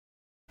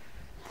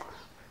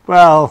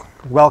Well,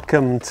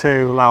 welcome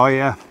to La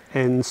Olla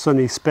in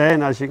sunny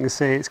Spain. As you can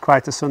see, it's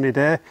quite a sunny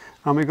day,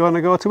 and we're going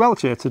to go to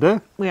Elche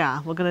today.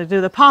 We're going to do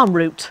the palm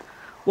route,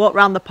 walk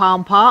around the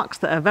palm parks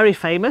that are very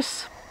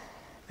famous.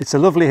 It's a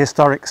lovely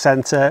historic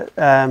centre.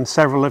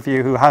 Several of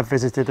you who have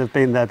visited have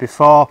been there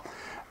before.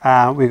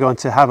 We're going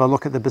to have a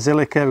look at the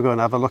basilica, we're going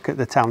to have a look at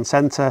the town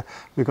centre,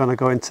 we're going to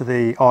go into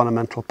the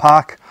ornamental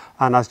park,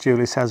 and as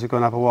Julie says, we're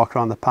going to have a walk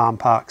around the palm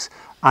parks.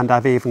 And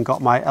I've even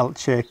got my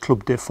Elche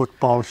Club de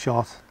Football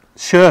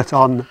shirt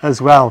on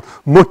as well.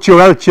 Mucho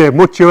Elche,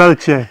 mucho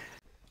Elche.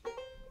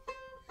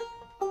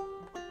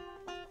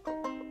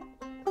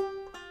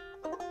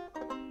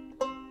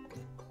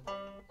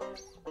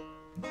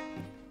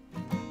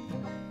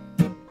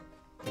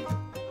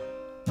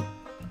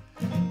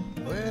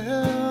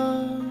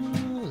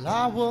 Well,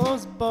 I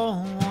was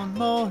born one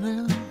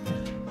morning,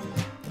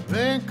 the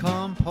rain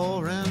come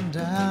pouring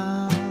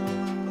down.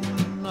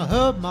 I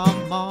heard my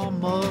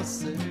mama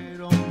say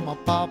to my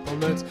papa,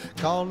 let's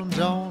call him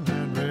John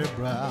Henry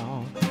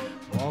Brown.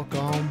 Walk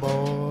on,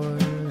 boy.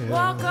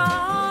 Walk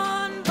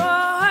on,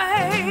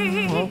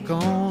 boy. Walk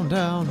on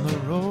down the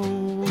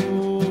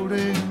road.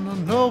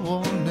 Ain't no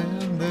one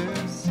in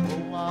this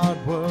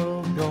wide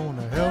world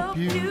gonna help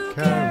you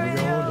carry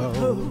your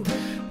load.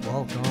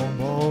 Walk on,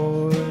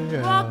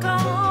 boy. Walk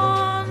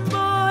on,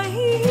 boy.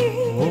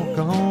 Walk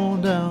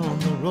on down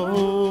the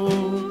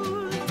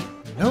road.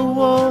 No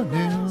one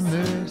in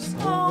this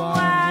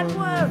wide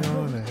world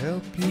gonna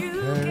help you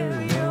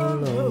carry your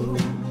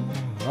load.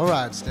 All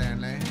right,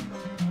 Stanley.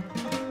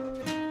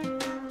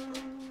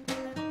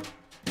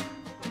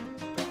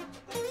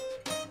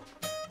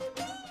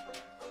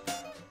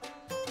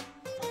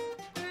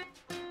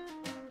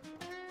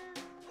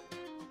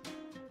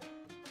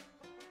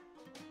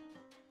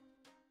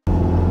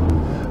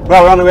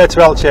 Well, we're on the way to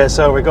Elche,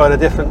 so we're going a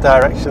different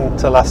direction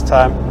to last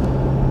time,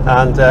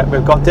 and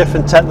we've got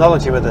different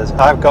technology with us.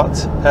 I've got,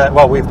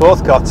 well, we've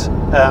both got,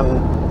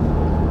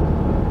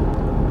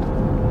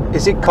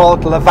 is it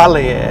called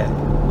lavalier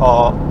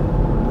or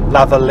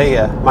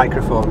lavalier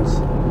microphones?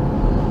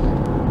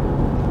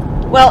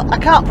 Well, I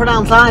can't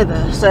pronounce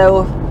either,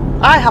 so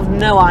I have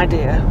no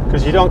idea.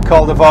 Because you don't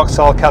call the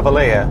Vauxhall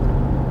Cavalier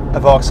a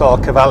Vauxhall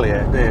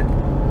Cavalier, do you?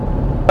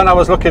 When I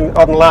was looking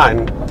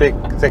online, they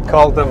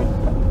called them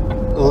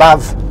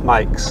lav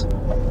mics.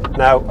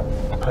 Now,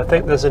 I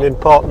think there's an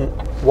important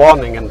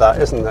warning in that,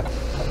 isn't there?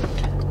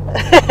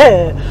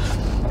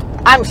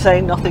 I'm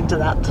saying nothing to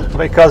that.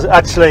 Because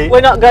actually, We're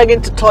not going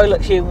into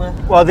toilet humour.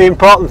 well, the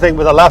important thing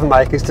with a lav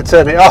mic is to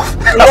turn it off,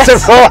 Yes. I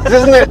suppose,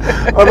 isn't it?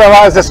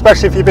 Otherwise,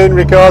 especially if you're being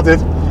recorded.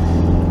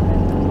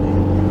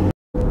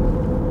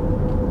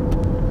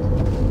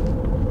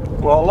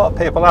 Well, a lot of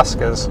people ask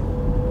us,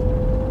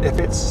 if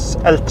it's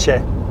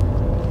Elche,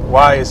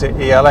 why is it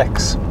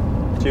ELX?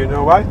 Do you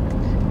know why?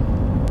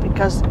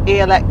 Because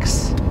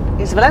ELX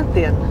is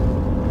Valencian.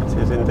 It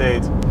is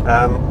indeed.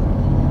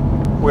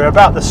 We're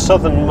about the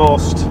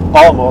southernmost,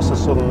 almost the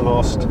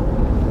southernmost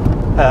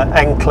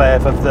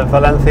enclave of the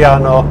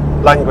Valenciano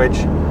language.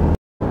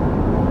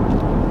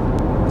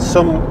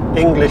 Some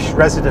English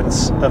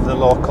residents of the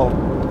local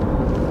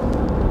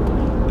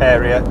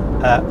area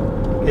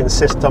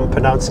insist on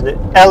pronouncing it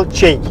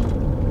Elche.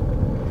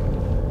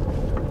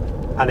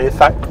 And in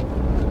fact,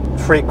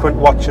 frequent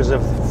watchers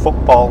of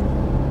football,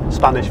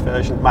 Spanish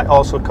version, might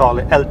also call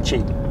it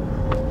Elche.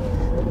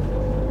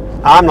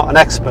 I'm not an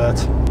expert,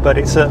 but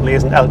it certainly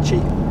isn't Elche.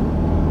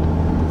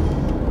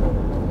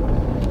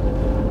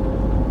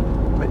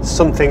 It's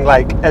something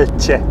like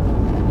Elche.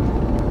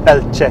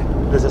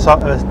 Elche. There's a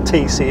sort of a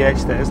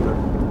TCH there, isn't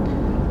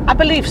there? I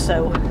believe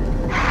so.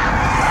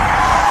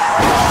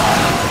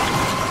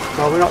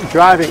 Well, we're not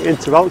driving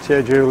into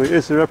Elche, Julie.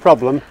 Is there a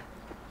problem?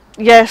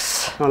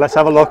 Yes, Well, let's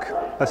have a look.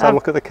 Let's have a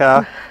look at the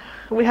car.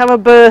 we have a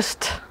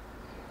burst.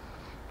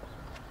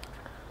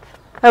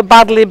 A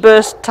badly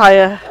burst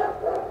tyre.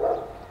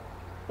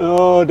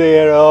 Oh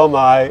dear, oh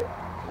my.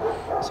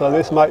 So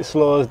this might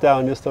slow us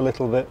down just a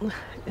little bit.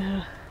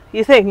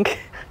 You think?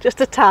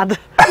 Just a tad.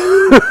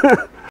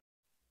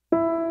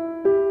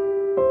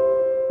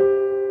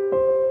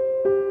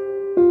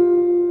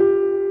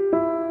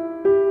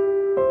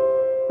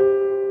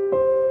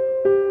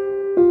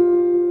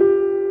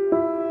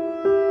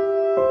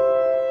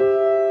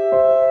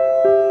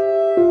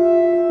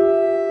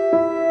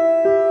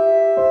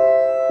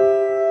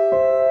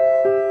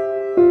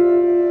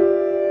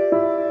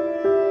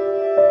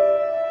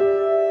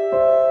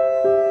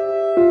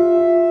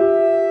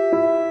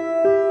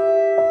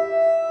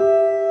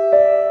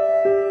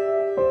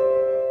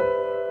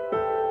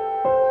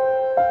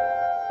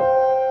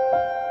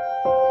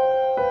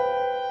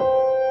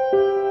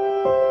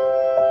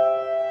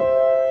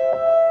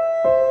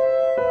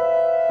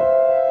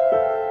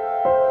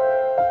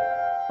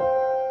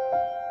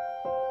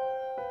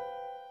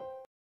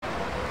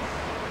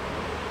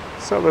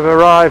 So we've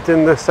arrived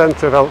in the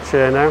centre of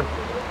Elche now.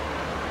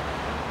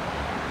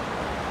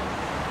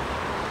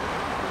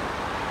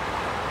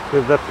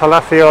 With the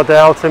Palacio de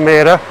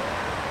Altamira.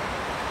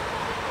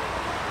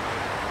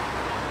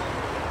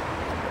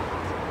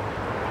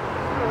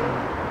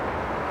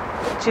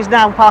 which is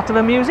now part of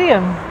a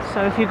museum.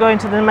 So if you go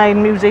into the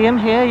main museum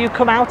here, you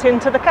come out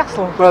into the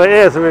castle. Well, it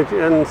is,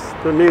 and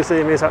the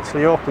museum is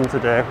actually open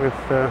today, we've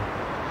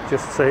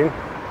just seen.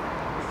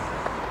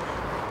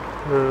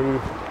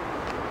 And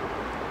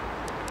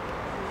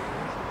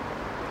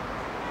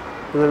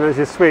then as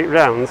you sweep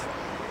round,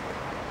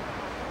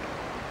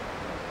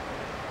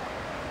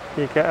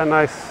 you get a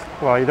nice,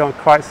 well, you don't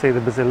quite see the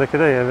basilica,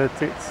 do you?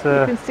 But it's,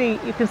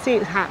 you can see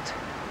its hat.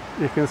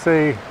 You can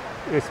see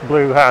its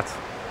blue hat.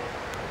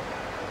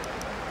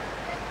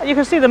 You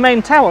can see the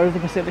main tower of the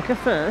basilica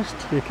first.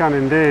 You can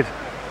indeed.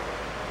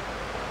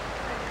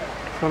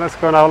 So let's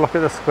go and have a look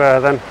at the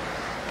square then.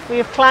 We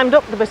have climbed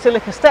up the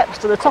basilica steps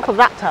to the top of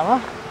that tower.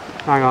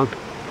 Hang on.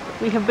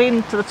 We have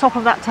been to the top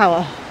of that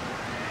tower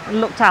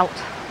and looked out.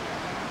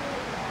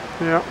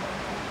 Yeah.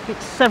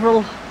 It's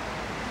several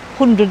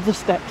hundreds of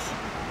steps.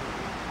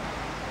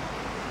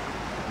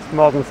 It's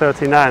more than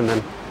 39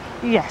 then.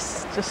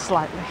 Yes, just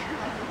slightly.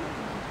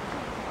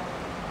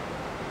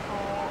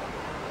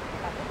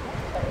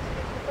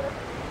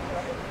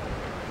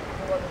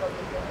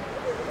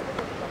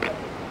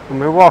 And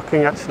we're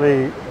walking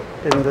actually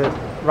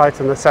right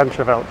in the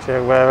centre of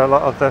Elche, where a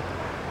lot of the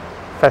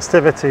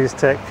festivities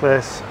take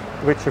place,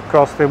 which of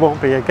course they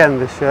won't be again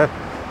this year,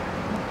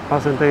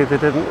 as indeed they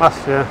didn't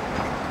last year.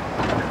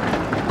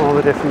 All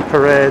the different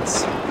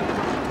parades.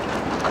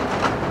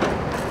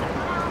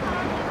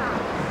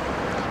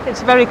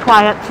 It's very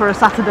quiet for a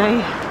Saturday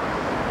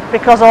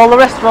because all the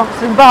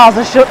restaurants and bars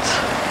are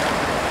shut.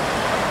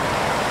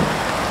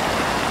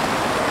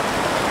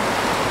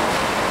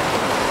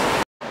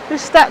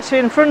 This statue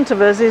in front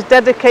of us is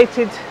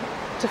dedicated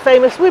to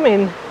famous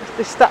women. It's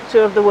the statue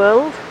of the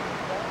world.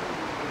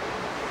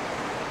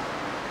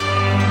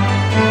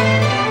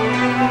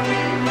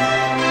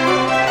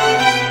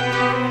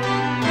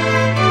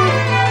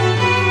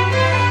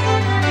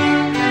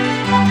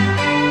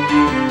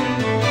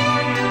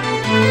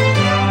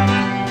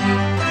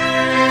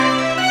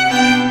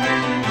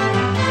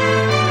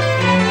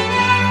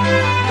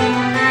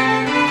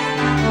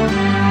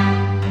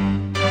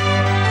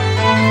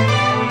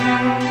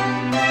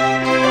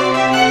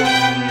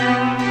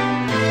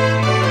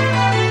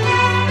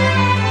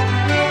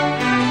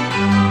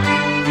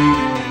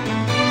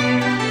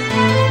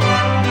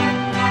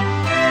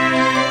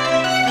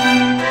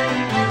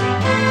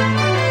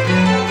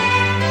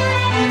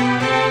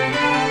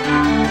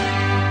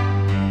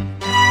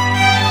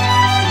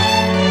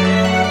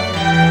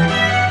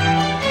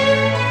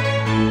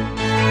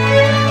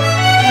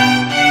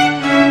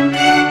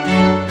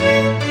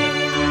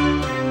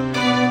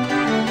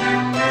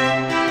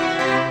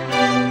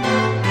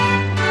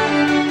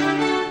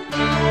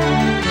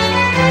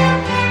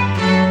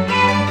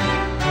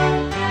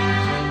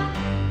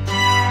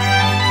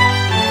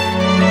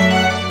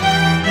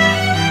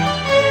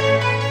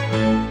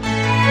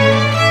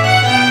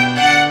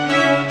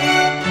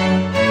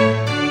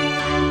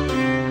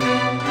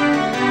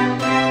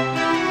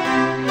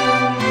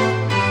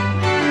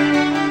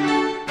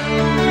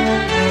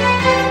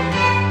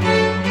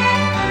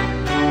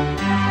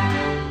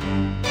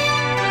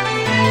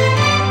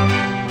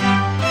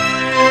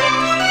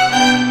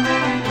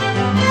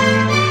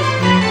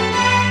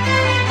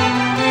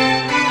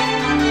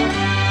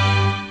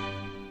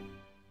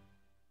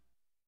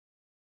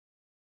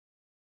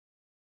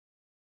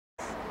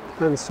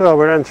 And so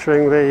we're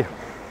entering the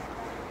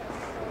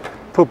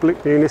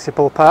public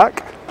municipal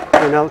park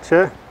in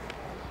Elche.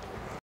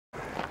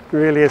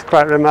 Really is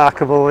quite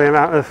remarkable the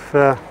amount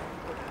of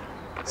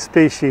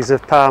species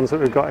of palms that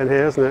we've got in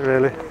here, isn't it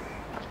really?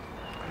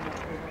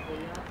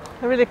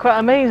 They're really quite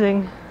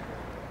amazing.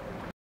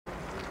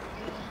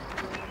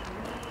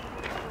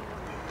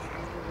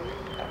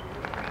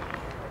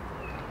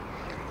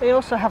 We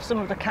also have some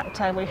of the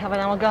cacti we have in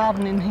our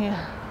garden in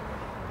here.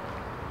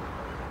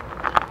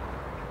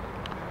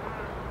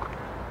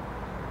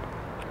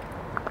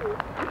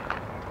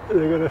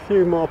 We've got a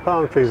few more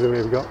palm trees than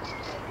we've got.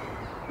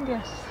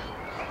 Yes,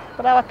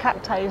 but our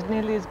cacti is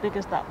nearly as big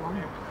as that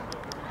one.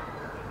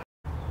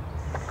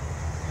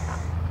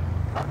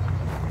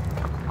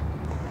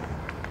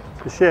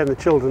 It's a shame the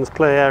children's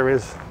play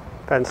area's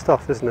fenced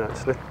off, isn't it,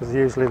 actually? Because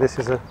usually this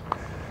is a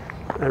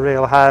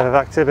real hive of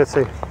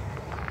activity.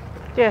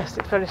 Yes,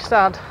 it's very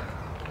sad.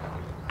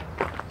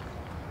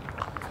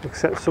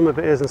 Except some of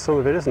it is and some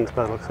of it isn't,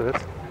 by the looks of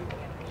it.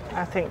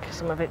 I think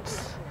some of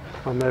it's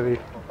Or maybe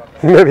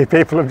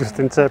people have just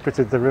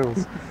interpreted the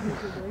rules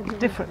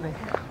differently.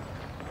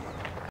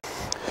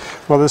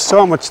 Well, there's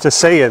so much to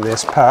see in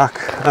this park,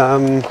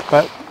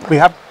 but we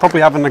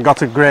probably haven't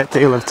got a great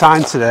deal of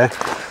time today.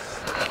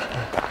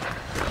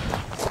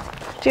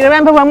 Do you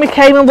remember when we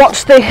came and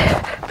watched the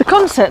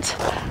concert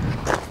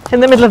in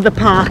the middle of the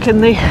park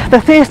in the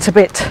theatre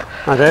bit?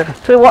 I did.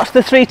 So we watched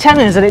the three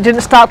tenors and it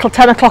didn't start till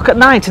 10 o'clock at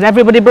night and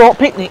everybody brought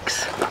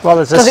picnics. Well,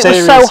 there's a series.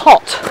 Because it was so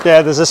hot.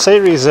 Yeah, there's a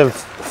series of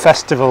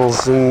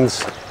festivals and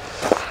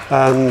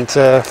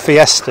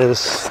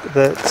fiestas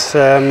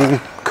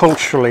that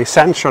culturally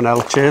centre on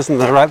Elche, isn't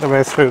there, right the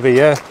way through the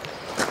year?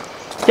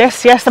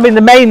 Yes, I mean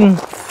the main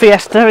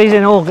fiesta is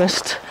in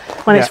August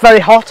when it's very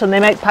hot and they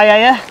make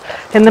paella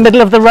in the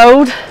middle of the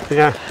road.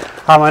 Yeah.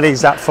 How many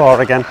is that for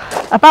again?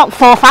 About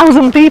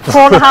 4,000 people,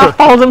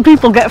 4,500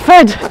 people get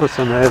fed. That's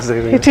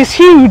amazing. It is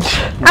huge.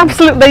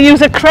 Absolutely, they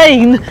use a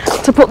crane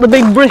to put the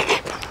big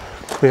brick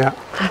Yeah.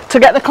 to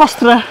get the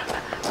costra,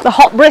 the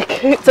hot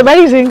brick. It's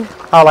amazing.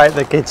 I like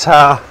the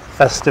guitar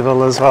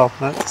festival as well.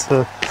 That's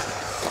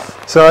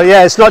so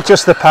yeah, it's not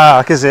just the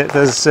park, is it?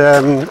 There's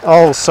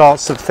all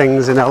sorts of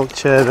things in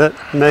Elche that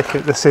make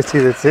it the city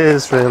that it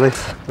is, really.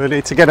 We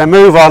need to get a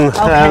move on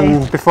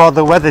before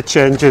the weather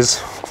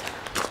changes.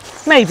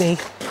 Maybe.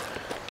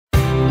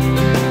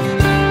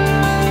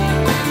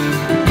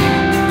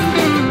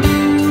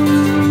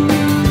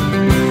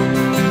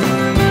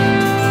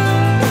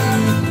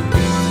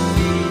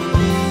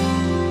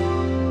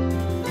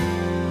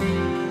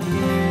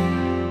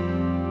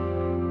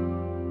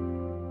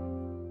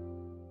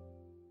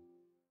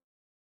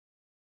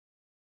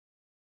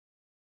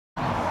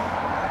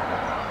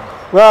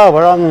 Well,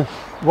 we're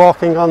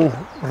walking on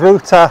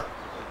Ruta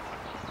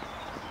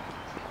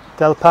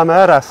del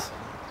Palmeras,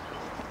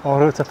 or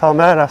Ruta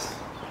Palmeras.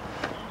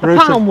 The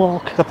palm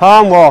walk. The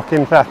palm walk,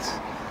 in fact.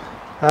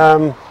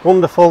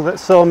 Wonderful that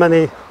so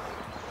many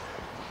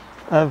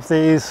of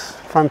these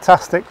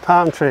fantastic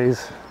palm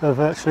trees are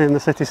virtually in the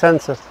city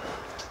centre,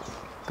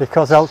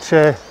 because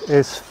Elche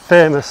is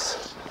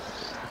famous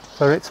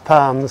for its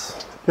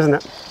palms, isn't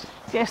it?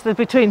 Yes, there's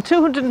between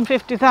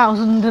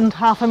 250,000 and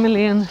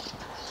 500,000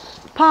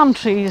 palm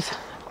trees,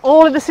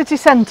 all in the city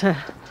centre,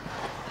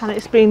 and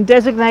it's been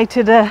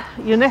designated a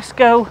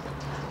UNESCO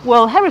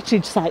World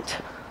Heritage Site,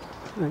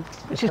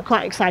 which is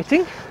quite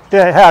exciting.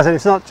 Yeah, it has, and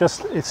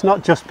it's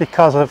not just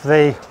because of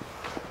the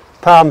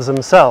palms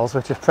themselves,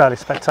 which are fairly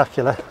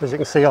spectacular, as you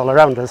can see all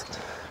around us.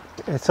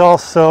 It's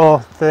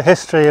also the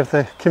history of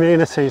the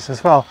communities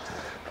as well,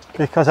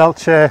 because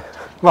Elche,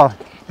 well,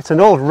 it's an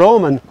old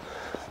Roman,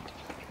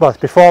 well, it's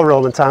before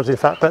Roman times in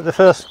fact, but the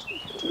first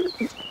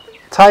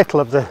title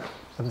of the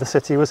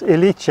city was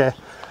Elche,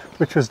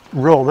 which was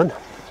Roman,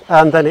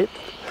 and then it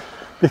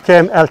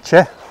became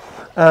Elche,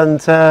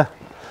 and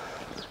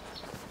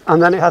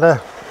then it had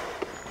a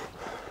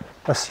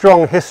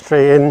strong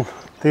history in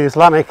the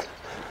Islamic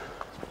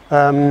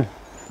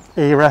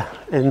era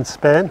in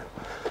Spain,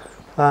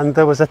 and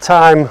there was a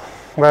time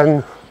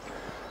when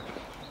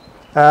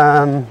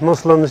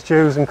Muslims,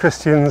 Jews and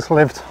Christians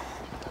lived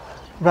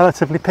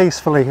relatively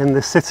peacefully in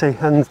this city,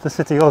 and the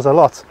city owes a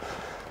lot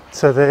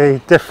to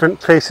the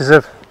different pieces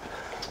of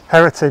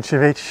heritage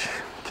of each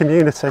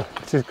community,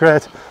 which is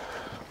great.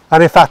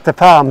 And in fact the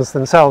palms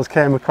themselves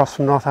came across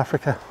from North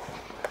Africa,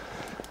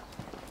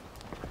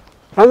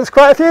 and there's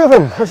quite a few of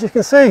them, as you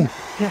can see.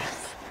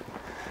 Yes,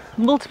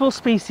 multiple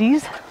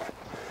species.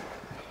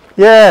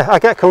 Yeah, I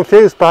get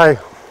confused by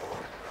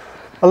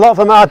a lot of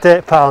them are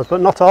date palms,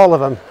 but not all of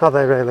them, are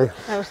they really?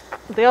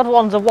 The odd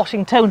ones are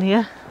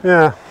Washingtonia.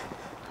 Yeah.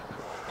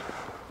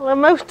 Well,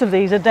 most of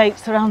these are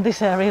dates around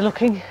this area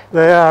looking.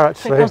 They are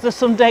actually. Because there's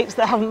some dates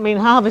that haven't been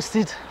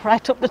harvested.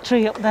 Right up the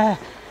tree up there.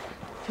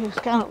 If you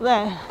scan up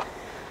there.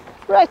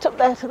 Right up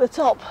there to the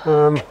top.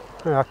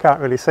 Yeah, I can't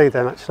really see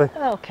them actually.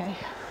 Okay.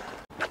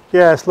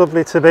 Yeah, it's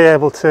lovely to be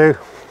able to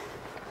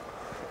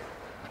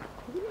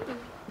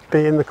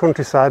be in the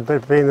countryside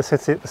but be in the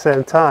city at the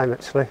same time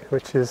actually,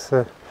 which is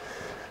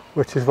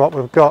what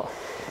we've got.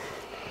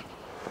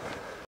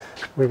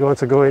 We're going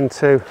to go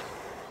into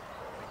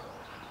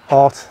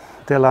Hort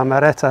de la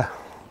Mareta,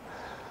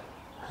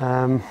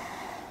 and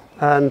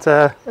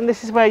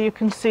this is where you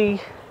can see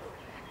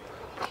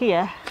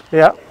here,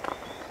 yeah,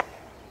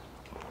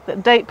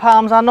 that date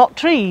palms are not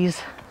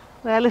trees.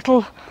 They're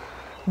little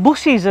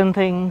bushes and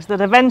things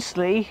that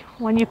eventually,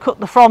 when you cut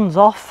the fronds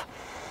off,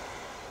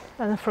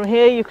 and from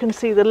here you can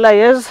see the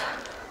layers.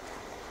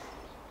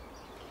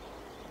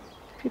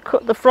 If you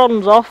cut the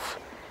fronds off,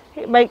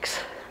 it makes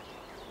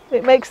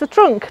the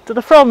trunk to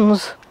the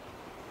fronds,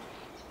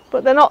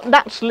 but they're not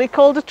naturally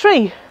called a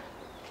tree.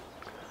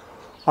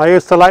 I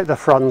used to like the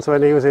fronds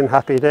when he was in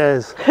Happy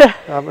Days.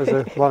 That was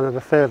one of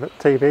the favourite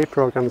TV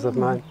programmes of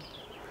mine.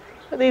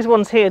 But these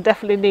ones here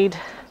definitely need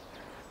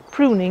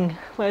pruning,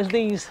 whereas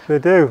these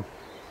do.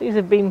 These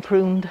have been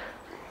pruned.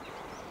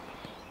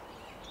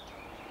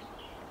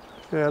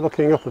 Yeah,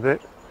 looking up a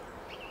bit.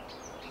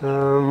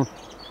 They're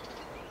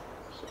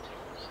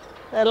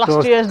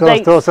last year's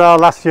dates. Those are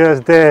last year's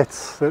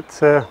dates.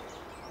 That,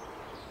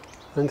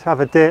 and to have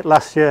a date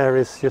last year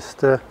is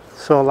just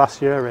so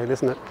last year, really,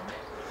 isn't it?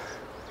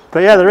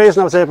 But yeah, the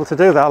reason I was able to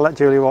do that, I'll let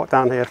Julie walk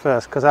down here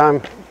first, because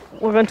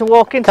we're going to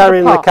walk into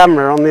carrying the the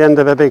camera on the end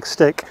of a big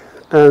stick,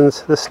 and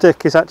the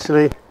stick is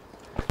actually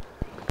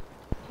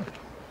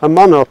a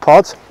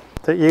monopod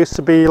that used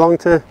to belong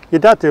to your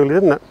dad, Julie,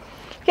 didn't it?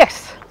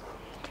 Yes.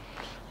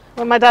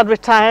 When my dad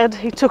retired,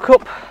 he took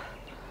up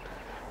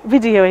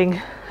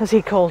videoing, as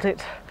he called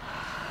it.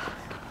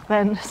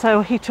 Then,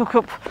 so he took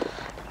up.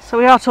 So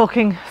we are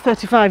talking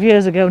 35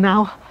 years ago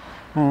now.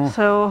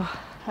 So,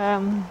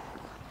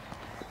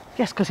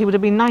 yes, because he would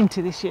have been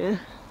 90 this year.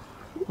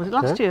 Was it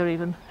last year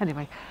even?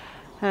 Anyway,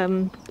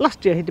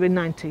 last year he'd have been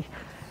 90.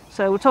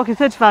 So we're talking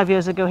 35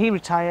 years ago, he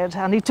retired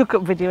and he took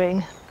up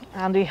videoing,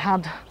 and he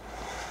had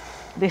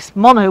this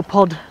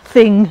monopod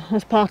thing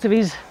as part of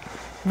his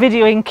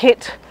videoing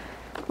kit,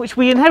 which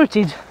we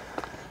inherited.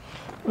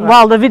 Right.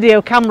 While the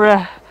video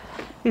camera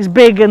is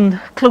big and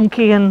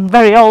clunky and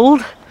very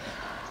old,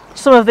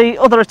 some of the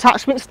other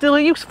attachments still are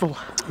useful.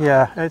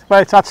 Yeah,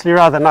 it's actually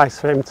rather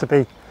nice for him to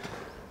be,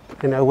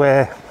 in a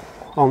way,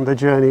 on the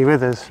journey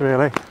with us,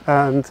 really.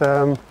 And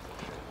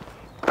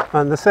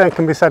the same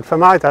can be said for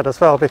my dad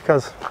as well,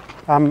 because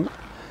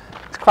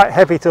it's quite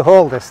heavy to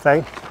hold this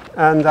thing,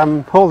 and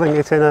I'm holding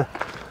it in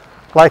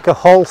like a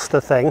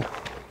holster thing,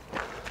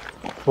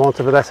 for want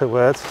of a better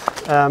word,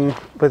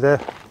 with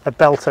a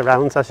belt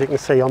around, as you can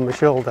see on my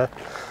shoulder.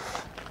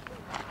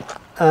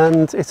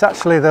 And it's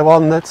actually the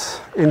one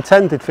that's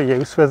intended for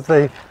use with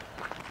the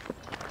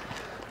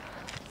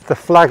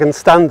flag and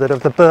standard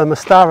of the Burma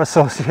Star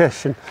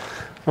Association,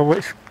 of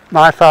which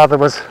my father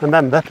was a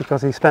member,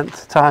 because he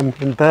spent time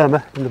in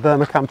Burma, in the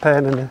Burma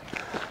campaign in the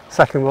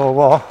Second World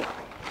War.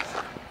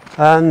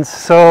 And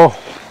so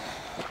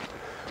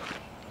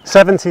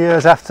 70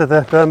 years after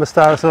the Burma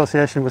Star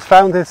Association was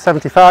founded,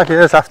 75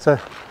 years after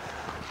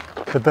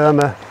the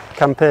Burma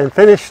campaign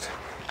finished,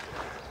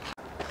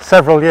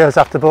 several years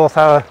after both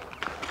our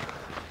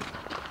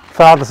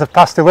fathers have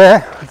passed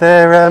away,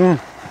 they're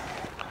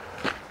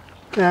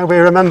we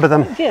remember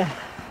them. Yeah.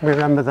 We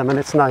remember them, and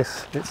it's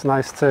nice. It's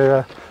nice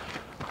to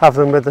have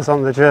them with us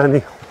on the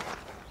journey.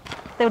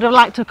 They would have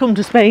liked to come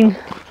to Spain.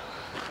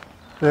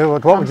 They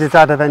would. What would your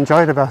dad have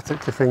enjoyed about it,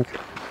 do you think?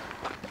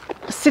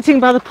 Sitting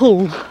by the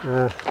pool,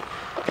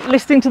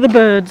 listening to the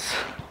birds.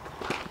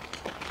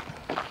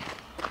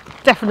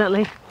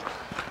 Definitely.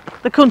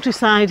 The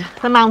countryside,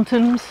 the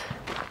mountains,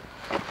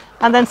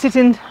 and then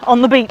sitting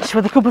on the beach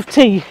with a cup of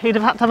tea. He'd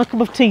have had to have a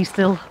cup of tea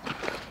still,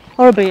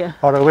 or a beer.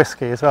 Or a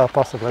whiskey as well,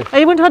 possibly.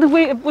 He wouldn't have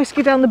had a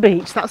whiskey down the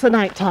beach, that's at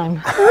night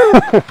time.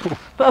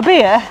 But a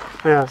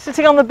beer,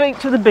 sitting on the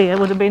beach with a beer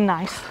would have been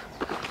nice.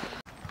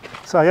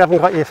 So you haven't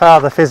got your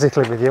father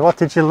physically with you. What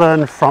did you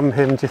learn from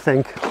him, do you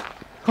think?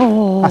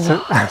 Oh.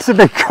 That's a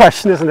big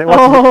question, isn't it?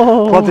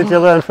 What did you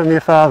learn from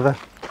your father?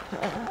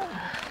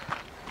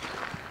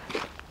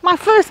 My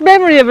first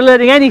memory of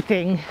learning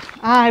anything,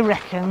 I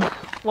reckon,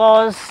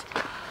 was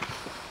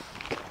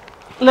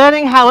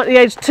learning how at the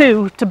age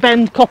 2 to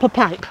bend copper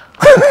pipe.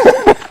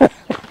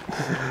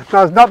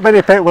 Now, not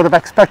many people would have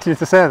expected you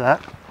to say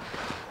that.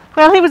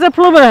 Well, he was a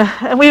plumber,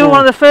 and we were one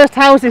of the first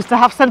houses to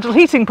have central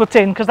heating put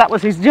in, because that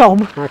was his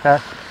job. Okay.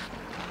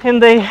 In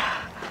the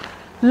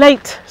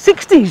late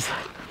 60s.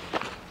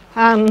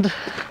 And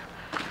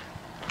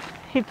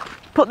he'd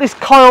put this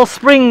coil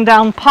spring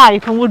down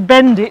pipe and would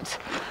bend it.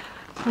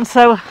 And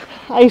so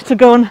I used to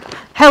go and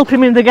help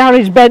him in the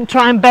garage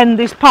try and bend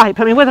this pipe.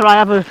 I mean, whether I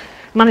ever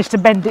managed to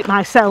bend it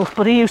myself,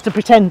 but he used to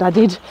pretend I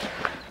did.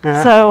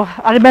 Yeah. So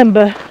I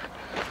remember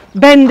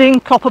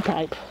bending copper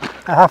pipe.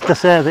 I have to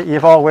say that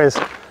you've always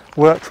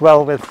worked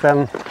well with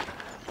the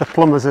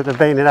plumbers that have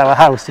been in our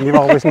house, and you've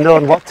always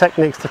known what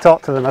techniques to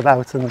talk to them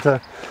about,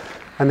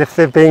 and if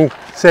they've been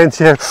saying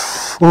to you,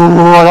 "Ooh,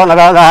 I don't know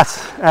about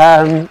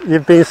that,"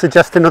 you've been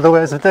suggesting other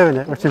ways of doing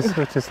it, which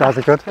is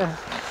rather good. Yeah.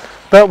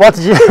 But what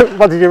did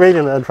you really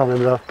learn from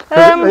him, though?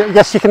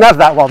 Yes, you can have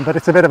that one, but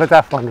it's a bit of a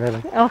daft one,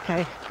 really.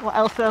 Okay. What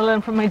else did I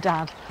learn from my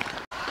dad?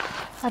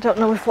 I don't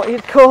know what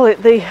you'd call it.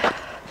 If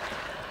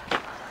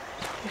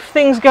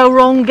things go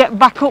wrong, get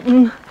back up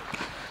and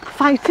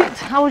fight it.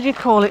 How would you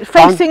call it?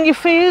 Facing your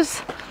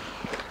fears.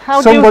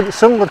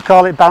 Some would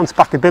call it bounce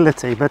back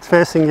ability, but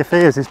facing your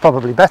fears is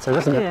probably better,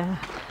 isn't it? Yeah.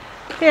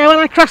 Yeah. When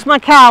I crashed my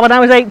car when I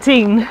was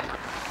 18,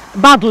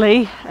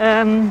 badly.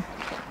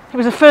 It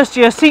was the first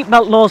year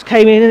seatbelt laws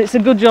came in, and it's a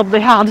good job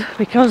they had,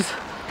 because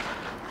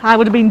I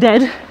would have been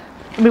dead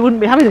and we wouldn't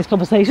be having this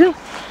conversation.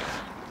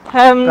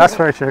 That's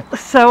very true.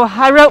 So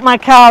I wrote my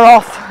car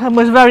off and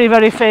was very,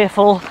 very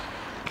fearful,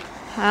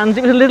 and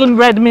it was a little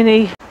red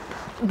Mini.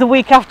 The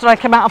week after I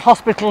came out of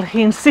hospital,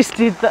 he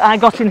insisted that I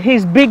got in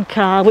his big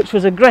car, which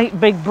was a great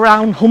big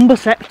brown Humber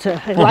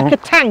Sceptre, like a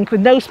tank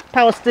with no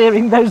power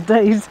steering those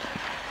days,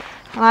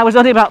 and I was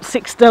only about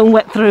 6 stone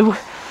wet through,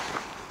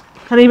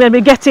 and he made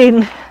me get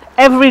in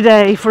every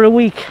day for a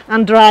week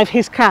and drive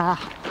his car,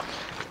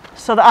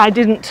 so that I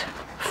didn't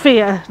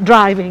fear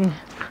driving,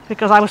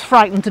 because I was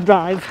frightened to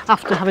drive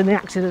after having the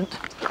accident.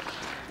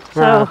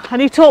 So,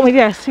 and he taught me,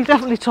 yes, he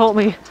definitely taught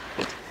me,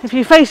 if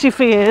you face your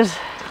fears,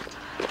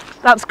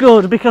 that's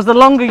good, because the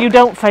longer you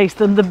don't face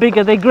them, the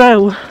bigger they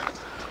grow.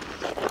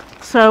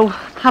 So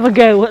have a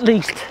go at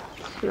least.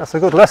 That's a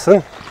good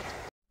lesson.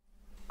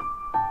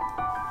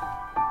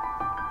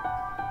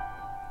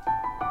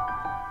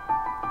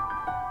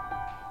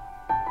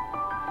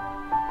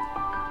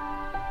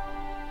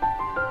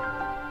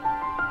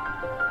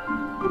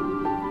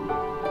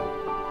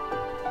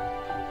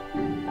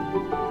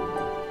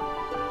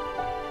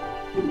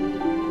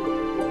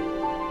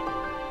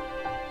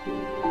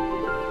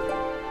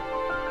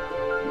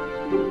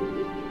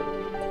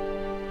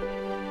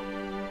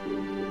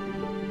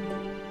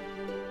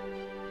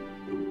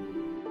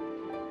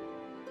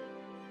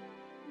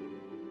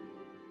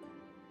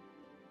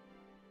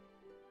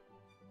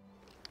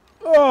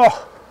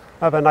 Oh,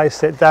 have a nice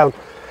sit down.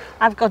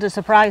 I've got a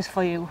surprise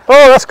for you.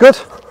 Oh, that's good.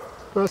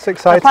 That's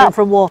exciting. Apart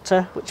from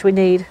water, which we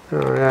need.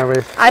 Oh,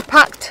 yeah, I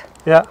packed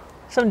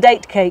some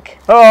date cake.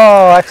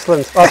 Oh,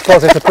 excellent. I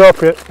suppose it's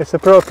appropriate. It's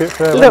appropriate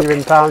for when you're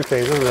in palm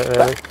trees, isn't it,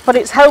 really? But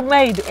it's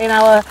homemade in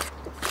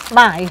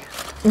my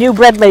new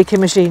bread making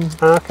machine.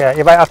 Okay,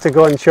 you might have to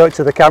go and show it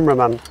to the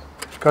cameraman,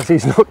 because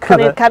he's not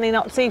going to... Can he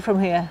not see from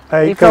here?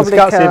 He probably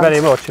can't see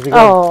very much if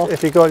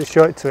you go and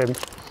show it to him.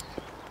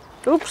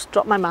 Oops,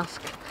 dropped my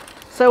mask.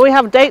 So we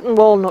have date and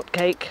walnut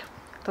cake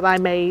that I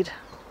made.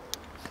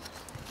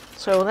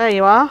 So there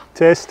you are.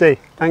 Tasty,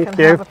 thank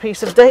you. Have a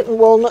piece of date and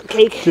walnut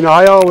cake. Do you know,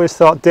 I always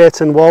thought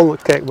Dayton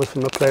walnut cake was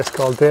from a place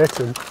called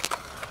Dayton.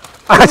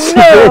 I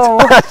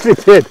actually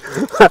did.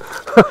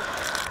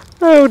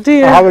 Oh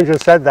dear. I haven't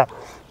just said that.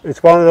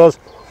 It's one of those.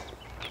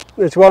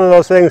 It's one of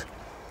those things.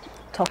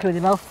 Talking with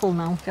your mouth full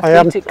now. You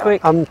have to eat it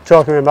quick. I'm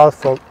talking with my mouth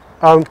full.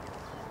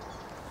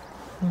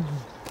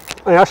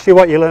 I asked you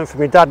what you learned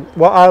from your dad.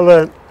 What I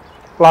learned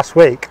last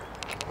week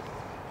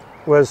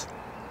was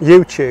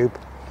YouTube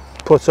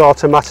puts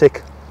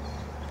automatic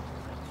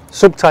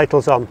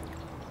subtitles on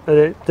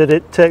that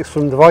it takes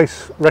from the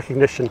voice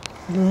recognition.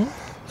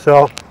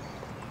 So,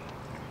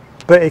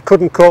 but it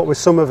couldn't cope with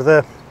some of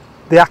the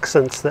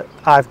accents that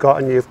I've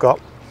got and you've got,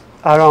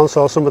 and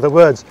also some of the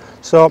words.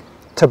 So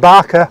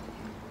tobacco,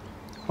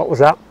 what was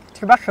that?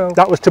 Tobacco.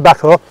 That was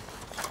tobacco.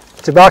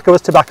 Tobacco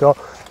was tobacco.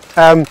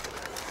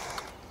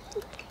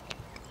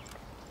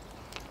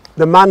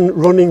 The man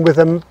running with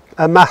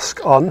a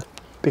mask on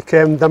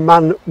became the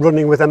man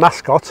running with a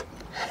mascot.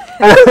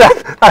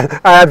 I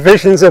had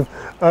visions of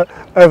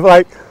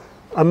like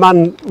a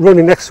man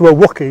running next to a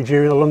Wookiee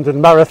during a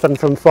London marathon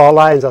from Four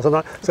Lions or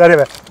something. So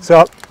anyway,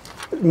 so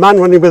man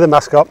running with a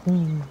mascot.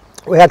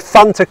 We had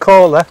Fanta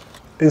Cola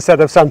instead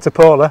of Santa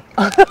Pola,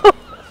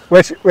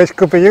 which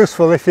could be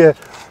useful if you're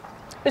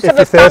Instead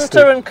of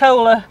Fanta and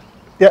Cola.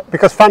 Yeah,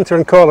 because Fanta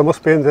and Cola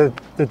must be in the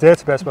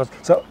database.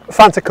 So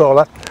Fanta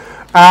Cola,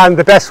 and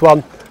the best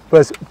one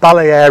was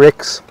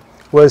Balearics.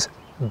 Was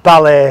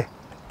Ballet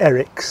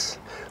Erics.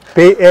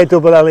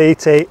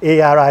 Balletics.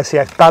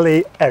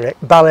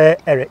 Ballet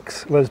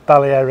Erics was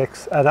Ballet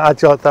Erics, and I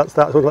thought that's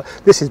one.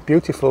 This is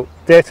beautiful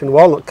Dayton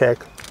walnut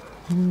cake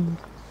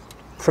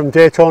from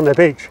Daytona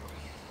Beach.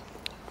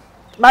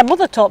 My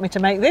mother taught me to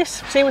make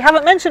this. See, we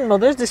haven't mentioned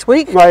mothers this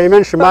week. Well, you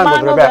mentioned my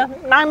mother a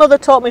bit. My mother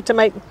taught me to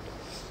make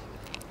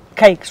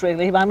cakes,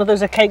 really. My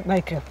mother's a cake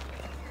maker.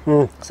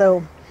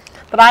 So,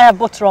 but I have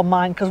butter on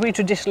mine because we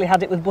traditionally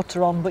had it with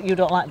butter on, but you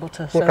don't like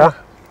butter. So. Okay.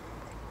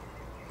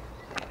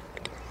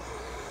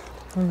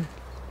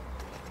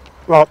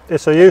 Well,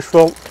 it's a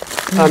useful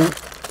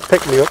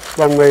pick-me-up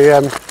when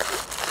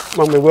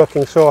we're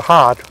working so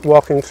hard,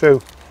 walking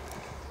through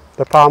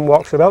the palm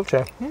walks of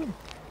Elche.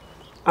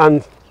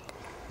 And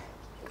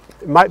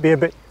it might be a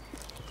bit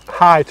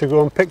high to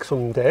go and pick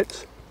some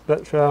dates,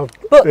 but it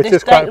this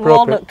is quite date appropriate.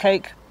 walnut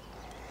cake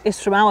is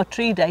from our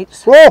tree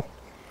dates. Whoa!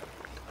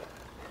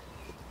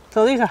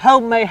 So these are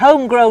homemade,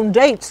 homegrown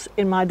dates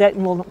in my date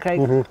and walnut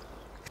cake.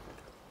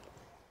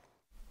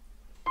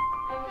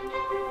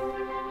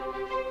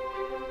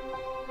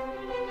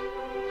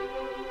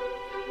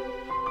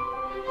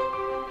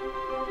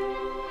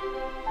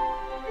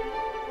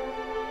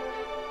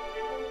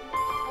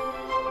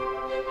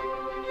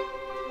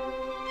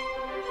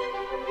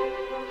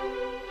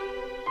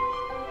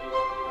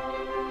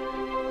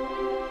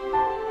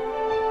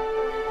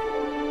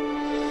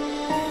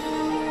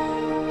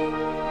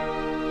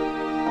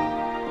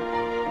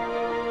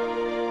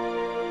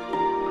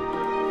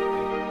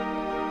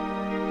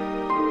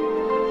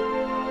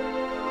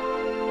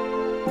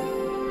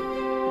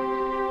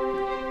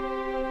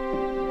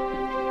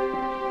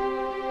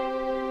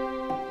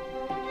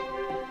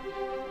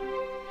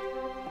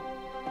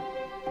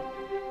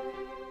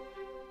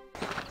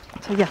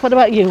 So yeah, what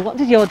about you? What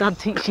did your dad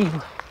teach you?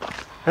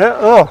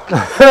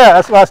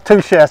 That's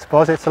touche, I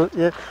suppose. If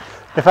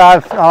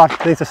I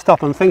need to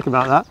stop and think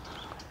about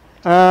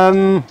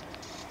that.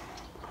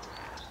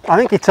 I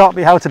think he taught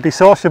me how to be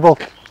sociable.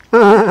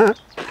 No,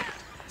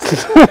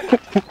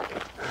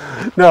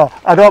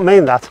 I don't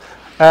mean that.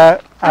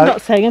 I'm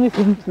not saying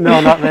anything.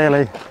 No, not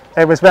really.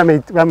 It was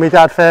when my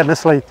dad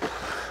famously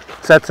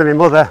said to my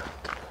mother,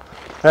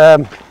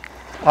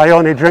 I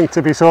only drink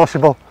to be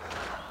sociable.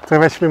 To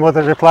which my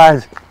mother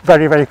replied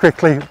very, very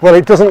quickly, well,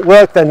 it doesn't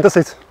work then, does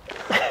it?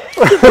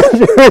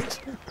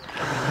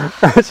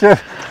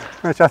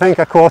 which I think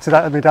I quoted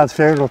at my dad's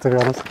funeral, to be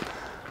honest.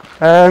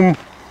 But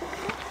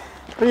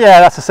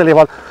yeah, that's a silly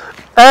one.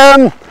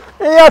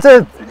 He had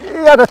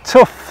a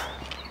tough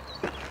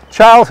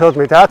childhood,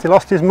 my dad. He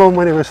lost his mum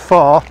when he was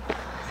 4.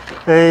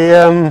 He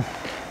had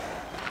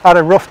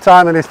a rough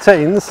time in his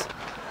teens,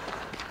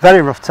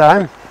 very rough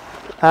time,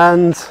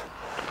 and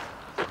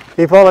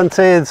he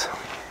volunteered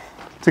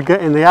to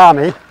get in the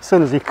army as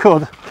soon as he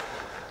could,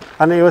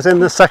 and he was in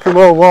the Second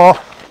World War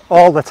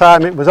all the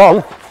time it was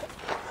on,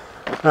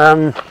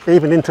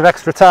 even into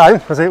extra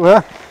time, as it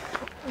were,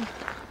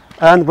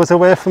 and was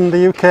away from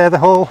the UK the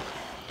whole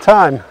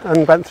time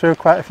and went through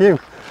quite a few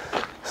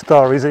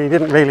stories that he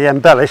didn't really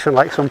embellish,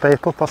 unlike some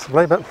people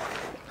possibly. But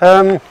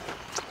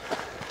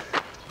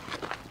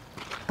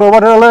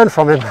what did I learn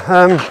from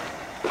him?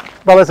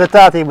 Well, as a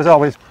dad, he was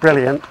always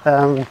brilliant,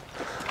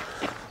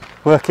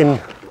 working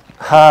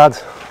hard,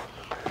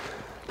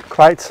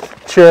 quite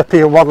chirpy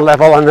at one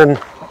level and then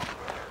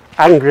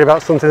angry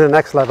about something at the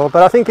next level.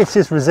 But I think it's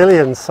his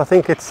resilience. I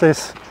think it's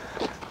this,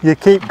 you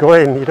keep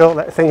going, you don't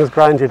let things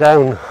grind you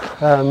down.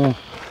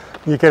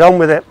 You get on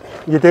with it,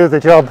 you do the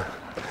job.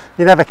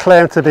 He never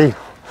claimed to be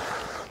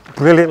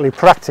brilliantly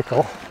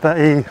practical, but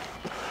he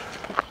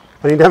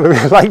never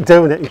really liked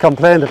doing it and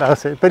complained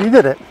about it, but he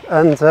did it.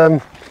 And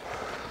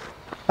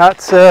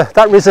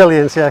that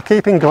resilience, yeah,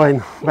 keeping going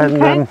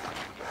when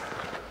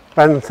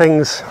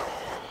things,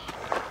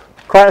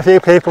 quite a few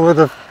people would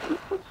have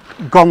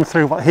gone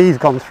through what he's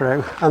gone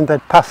through and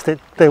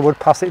they would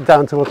pass it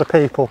down to other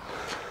people,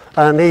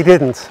 and he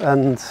didn't,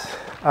 and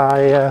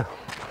I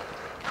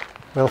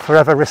will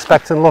forever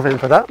respect and love him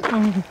for that.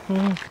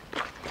 Mm-hmm.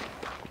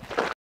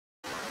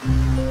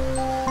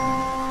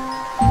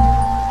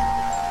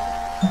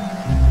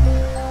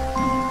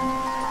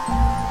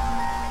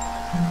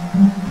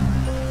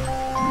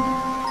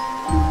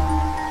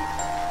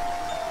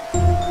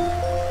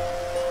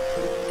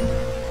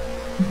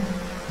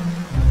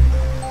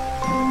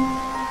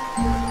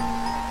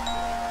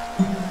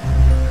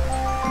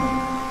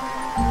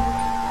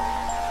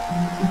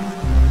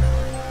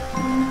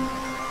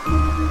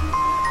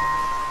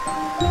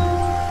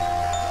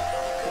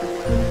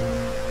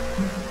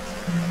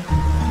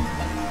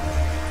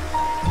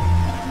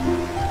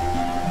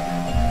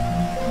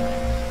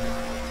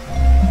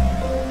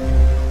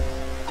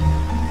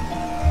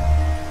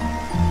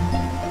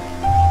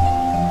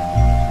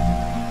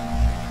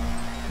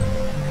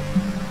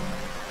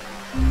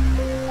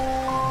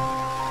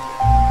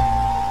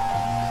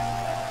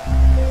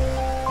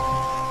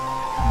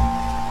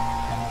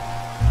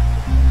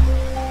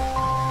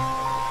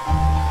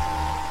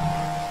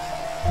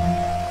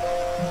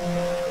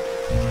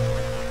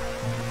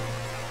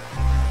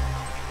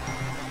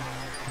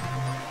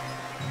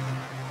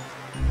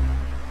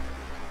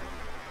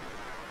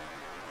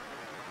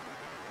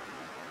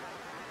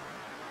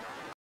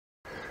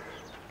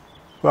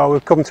 Well,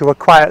 we've come to a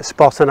quiet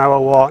spot on our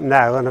walk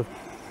now, and I've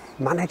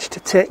managed to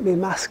take my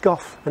mask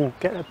off and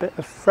get a bit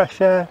of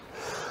fresh air.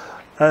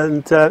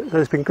 And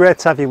it's been great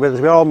to have you with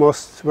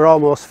us. We're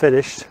almost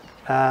finished,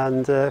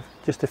 and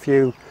just a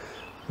few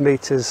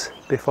meters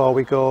before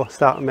we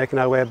start making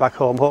our way back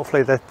home.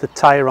 Hopefully the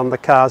tyre on the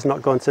car's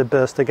not going to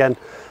burst again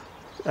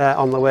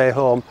on the way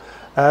home.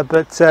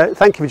 But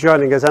thank you for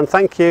joining us, and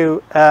thank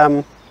you.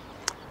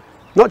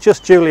 Not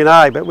just Julie and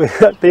I, but we've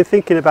been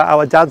thinking about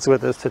our dads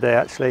with us today,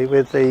 actually,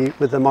 with the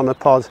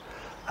monopod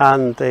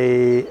and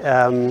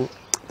the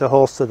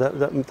holster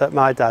that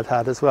my dad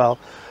had as well.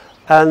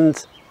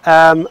 And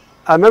I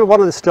remember one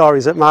of the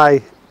stories that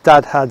my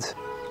dad had.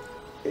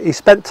 He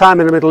spent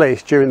time in the Middle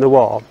East during the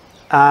war,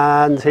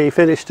 and he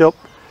finished up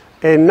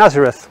in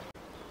Nazareth.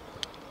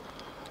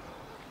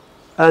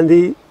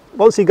 And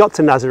once he got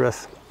to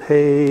Nazareth,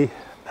 he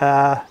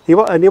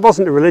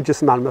wasn't a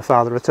religious man, my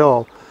father, at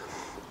all.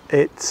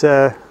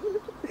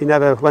 He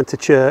never went to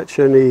church,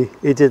 and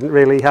he didn't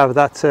really have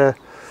that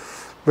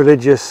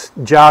religious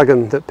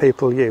jargon that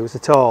people use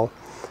at all.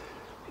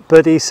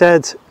 But he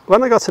said,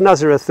 when I got to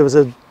Nazareth, there was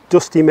a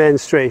dusty main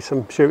street.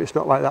 I'm sure it's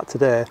not like that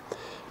today.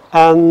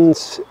 And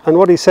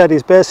what he said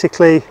is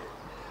basically,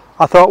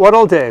 I thought what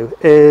I'll do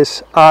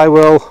is I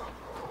will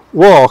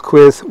walk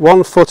with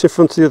one foot in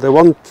front of the other,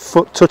 one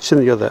foot touching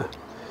the other,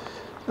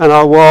 and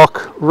I'll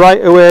walk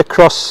right away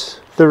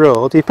across the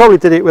road. He probably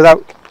did it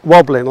without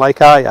wobbling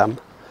like I am,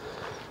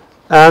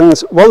 and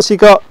once he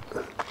got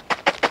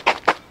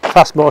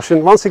fast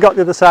motion, once he got to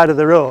the other side of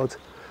the road,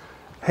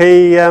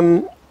 he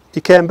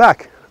came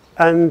back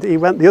and he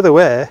went the other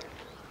way,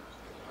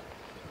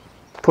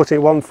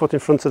 putting one foot in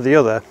front of the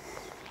other.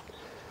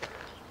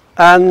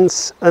 And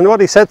what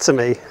he said to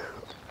me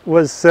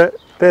was that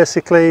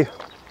basically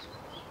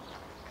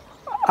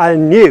I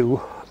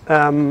knew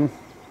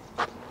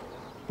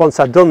once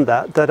I'd done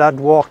that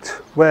I'd walked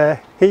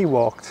where he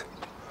walked.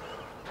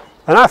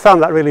 And I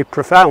found that really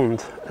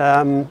profound,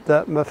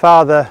 that my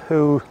father,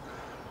 who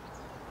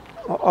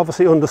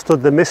obviously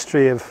understood the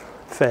mystery of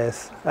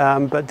faith,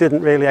 but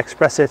didn't really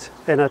express it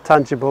in a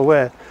tangible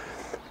way,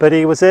 but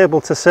he was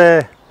able to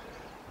say,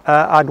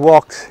 I'd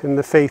walked in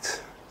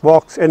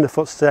the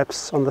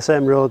footsteps on the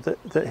same road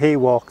that he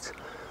walked.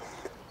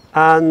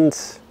 And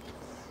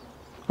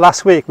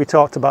last week we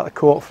talked about a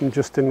quote from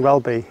Justin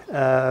Welby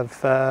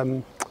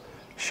of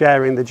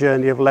sharing the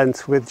journey of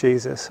Lent with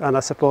Jesus, and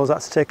I suppose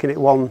that's taking it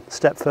one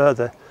step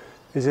further,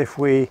 is if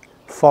we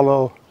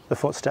follow the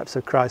footsteps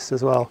of Christ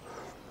as well,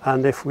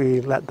 and if we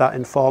let that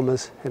inform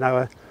us in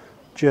our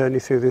journey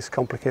through this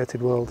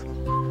complicated world.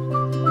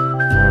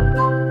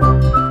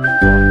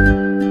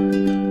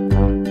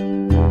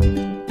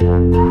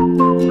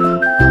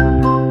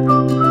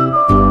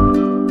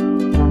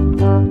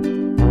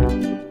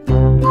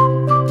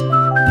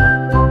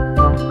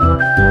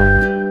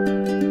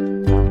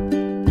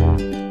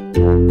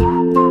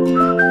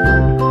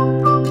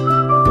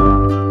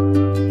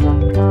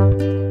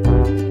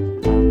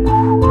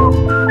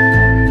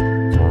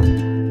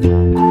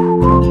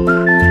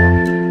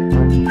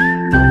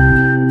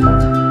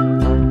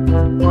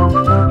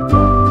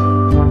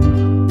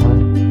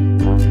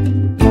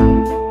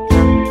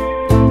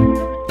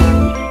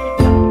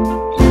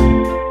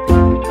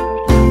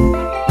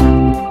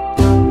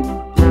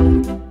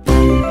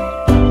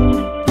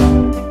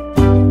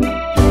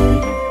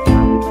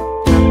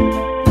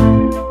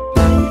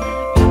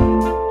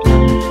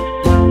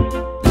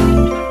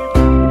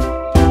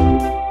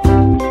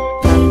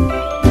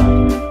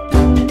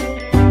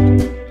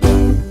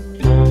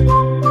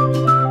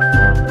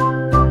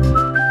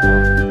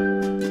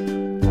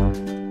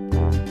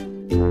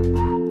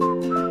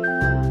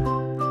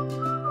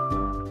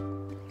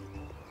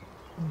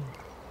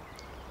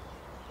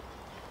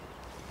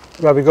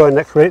 Where are we going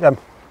next week then?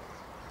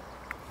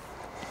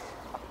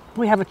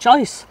 We have a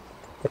choice.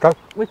 Okay.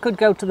 We could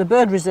go to the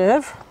bird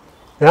reserve,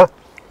 Yeah.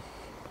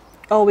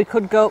 or we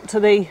could go to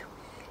the,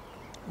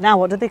 now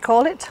what do they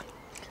call it?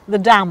 The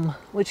dam,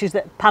 which is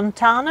the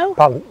Pantano?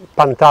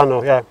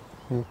 Pantano, yeah.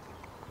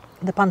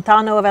 The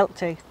Pantano of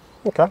Elche.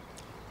 Okay.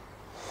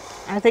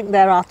 I think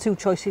there are two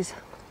choices.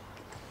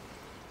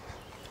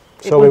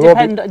 It So will we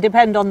won't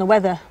depend on the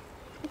weather.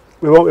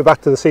 we won't be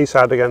back to the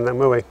seaside again then,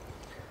 will we?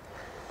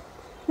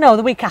 No,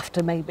 the week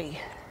after maybe.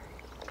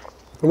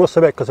 We must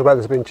admit, because the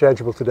weather's been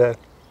changeable today.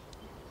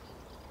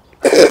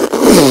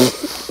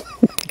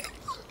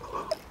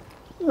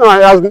 No,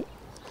 it hasn't.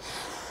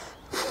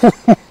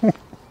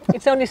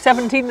 It's only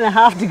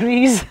 17.5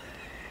 degrees.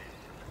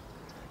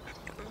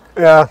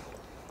 Yeah.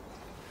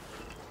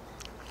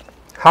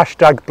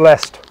 Hashtag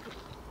blessed.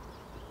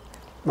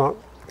 No,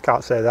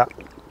 can't say that.